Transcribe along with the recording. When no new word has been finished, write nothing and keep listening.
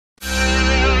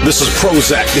This is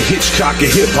Prozak, the Hitchcock of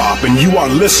hip-hop, and you are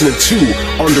listening to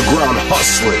Underground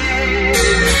Hustlin'.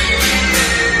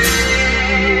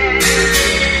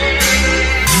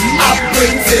 I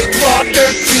brings it raw,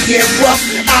 dirty and rough.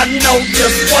 I know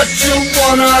just what you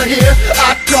wanna hear.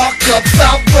 I talk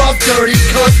about raw, dirty,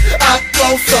 cause I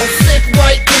flow so sick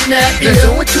right in that ear. There's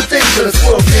only two things in this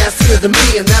world nastier than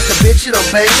me, and that's the bitch that I'm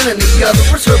banging, and the other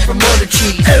was her promoter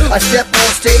cheese. I step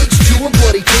on stage, chewing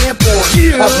bloody tampon.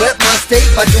 I rep my state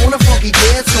by doing a funky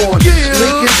dance on.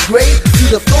 Lincoln's great to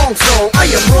the thong song. I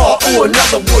am raw, or in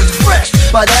other words, fresh.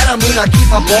 By that I mean I keep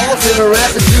my balls in her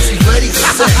ass until she's ready for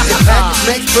sex. The package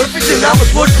makes perfect, and I was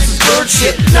born for some third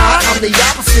shit. Nah, I'm the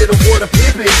opposite of what a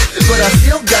pimp is, but I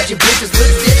still got you bitches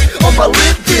lipstick on my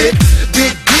lip dick.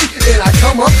 Big D, and I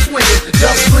come up swinging,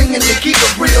 just swinging to keep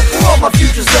it real for all my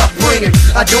futures upbringing.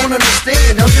 I don't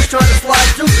understand, I'm just trying to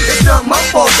slide through. It's not my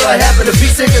fault that I happen to be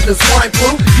singing the swine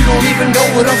flu. You don't even know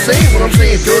what I'm saying when I'm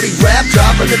saying dirty rap,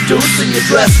 dropping the deuce so you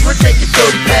dress for take your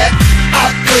 30 pack.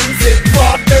 I brings it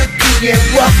raw, dirty and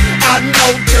rough. I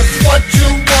know just what you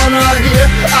wanna hear.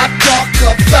 I talk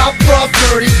about raw,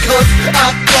 dirty, cause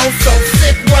I flow so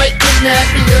sick right in that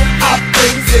ear. I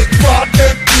brings it raw,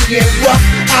 dirty and rough.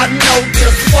 I know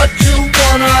just what you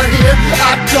wanna hear.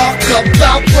 I talk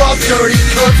about raw, dirty,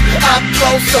 cause I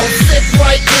flow so sick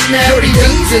right in that ear. Dirty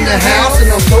D's in the house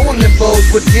and I'm throwing them bows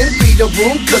with 10 feet of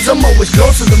room, cause I'm always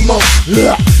close to the most.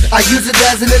 I use it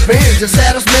as an advantage, the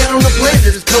saddest man on the planet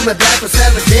is coming back with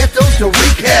savage anthems to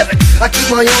wreak havoc. I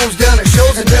keep my arms down at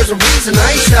shows and there's a reason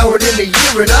I ain't showered in a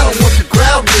year and I don't want the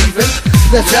crowd leaving.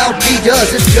 That's how he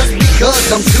does, it's just because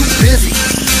I'm too busy.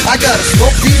 I gotta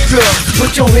smoke these drugs,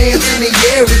 put your hands in the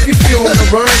air if you feelin' the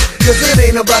rhyme. Cause it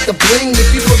ain't about the bling if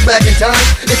you look back in time.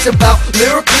 It's about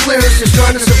lyrical lyrics just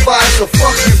trying to survive. So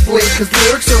fuck your bling, cause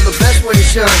lyrics are the best way to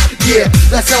shine. Yeah,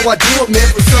 that's how I do it, man,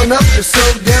 from sun up to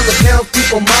sundown. The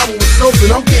townspeople mobbing with soap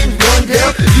and I'm getting run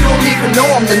down. You don't even know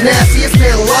I'm the nastiest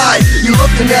man alive. You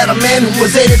looking at a man who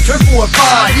was 8 at triple or 5.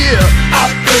 Yeah, I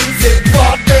brings it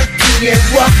raw, dirty and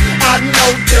rough. I know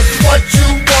just what you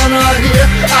wanna hear.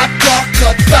 I talk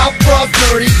about raw,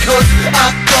 dirty, cause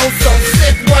I flow so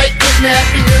sick right in that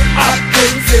ear. I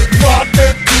brings it raw,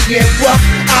 dirty and rough.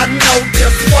 I know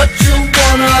just what you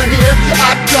wanna hear.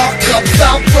 I talk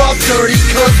about raw, dirty,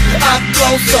 cause I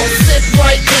flow so sick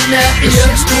right in that ear.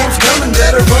 The shitstorm's coming,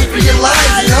 better run for your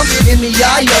lives. And I'm in the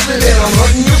eye of it and I'm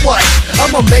hunting your wife.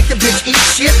 I'ma make the bitch eat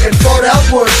shit and fart out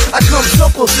words. I come so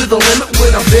close to the limit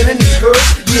when I'm bending these curves.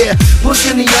 Yeah,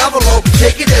 pushing the envelope,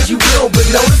 take it as you will. But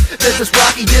notice that this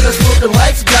Rocky dinner's looking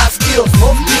life's got skills.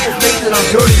 Most people think that I'm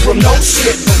dirty from no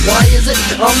shit, but why is it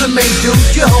I'm the main dude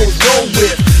your hoes go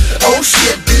with? Oh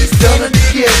shit, he's done it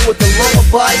again with the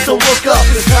lullaby, so look up,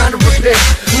 it's time to repent.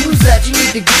 Who's that? You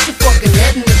need to get your fucking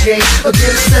head in the game.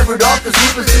 Again, it's severed off, cause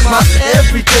hoopers is my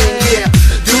everything, yeah.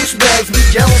 Douchebags be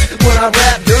jealous when I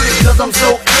rap dirty, cause I'm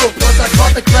so ill. Plus I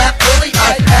caught the clap early,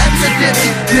 I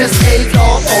accidentally this AIDS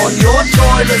all on your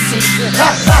toilet seat.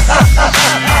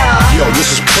 Yo,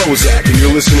 this is Prozak, and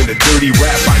you're listening to Dirty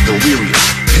Rap by Dalerias.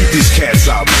 Keep these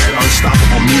cats out, man.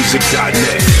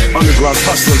 UnstoppableMusic.net. Underground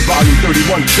Hustlin' Volume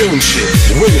 31, killing shit.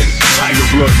 Winning. Tiger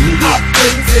Blood, nigga. I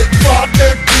brings it raw,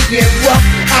 dirty and rough.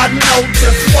 I know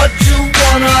just what you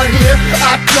wanna hear.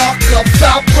 I talk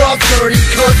about raw, dirty,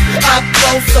 cause I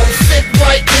flow so sick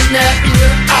right in that ear.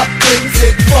 I brings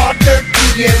it raw,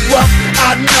 dirty and rough.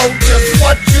 I know just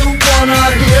what you wanna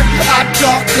hear. I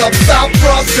talk about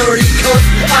raw, dirty, cause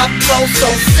I flow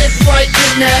so sick right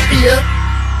in that ear.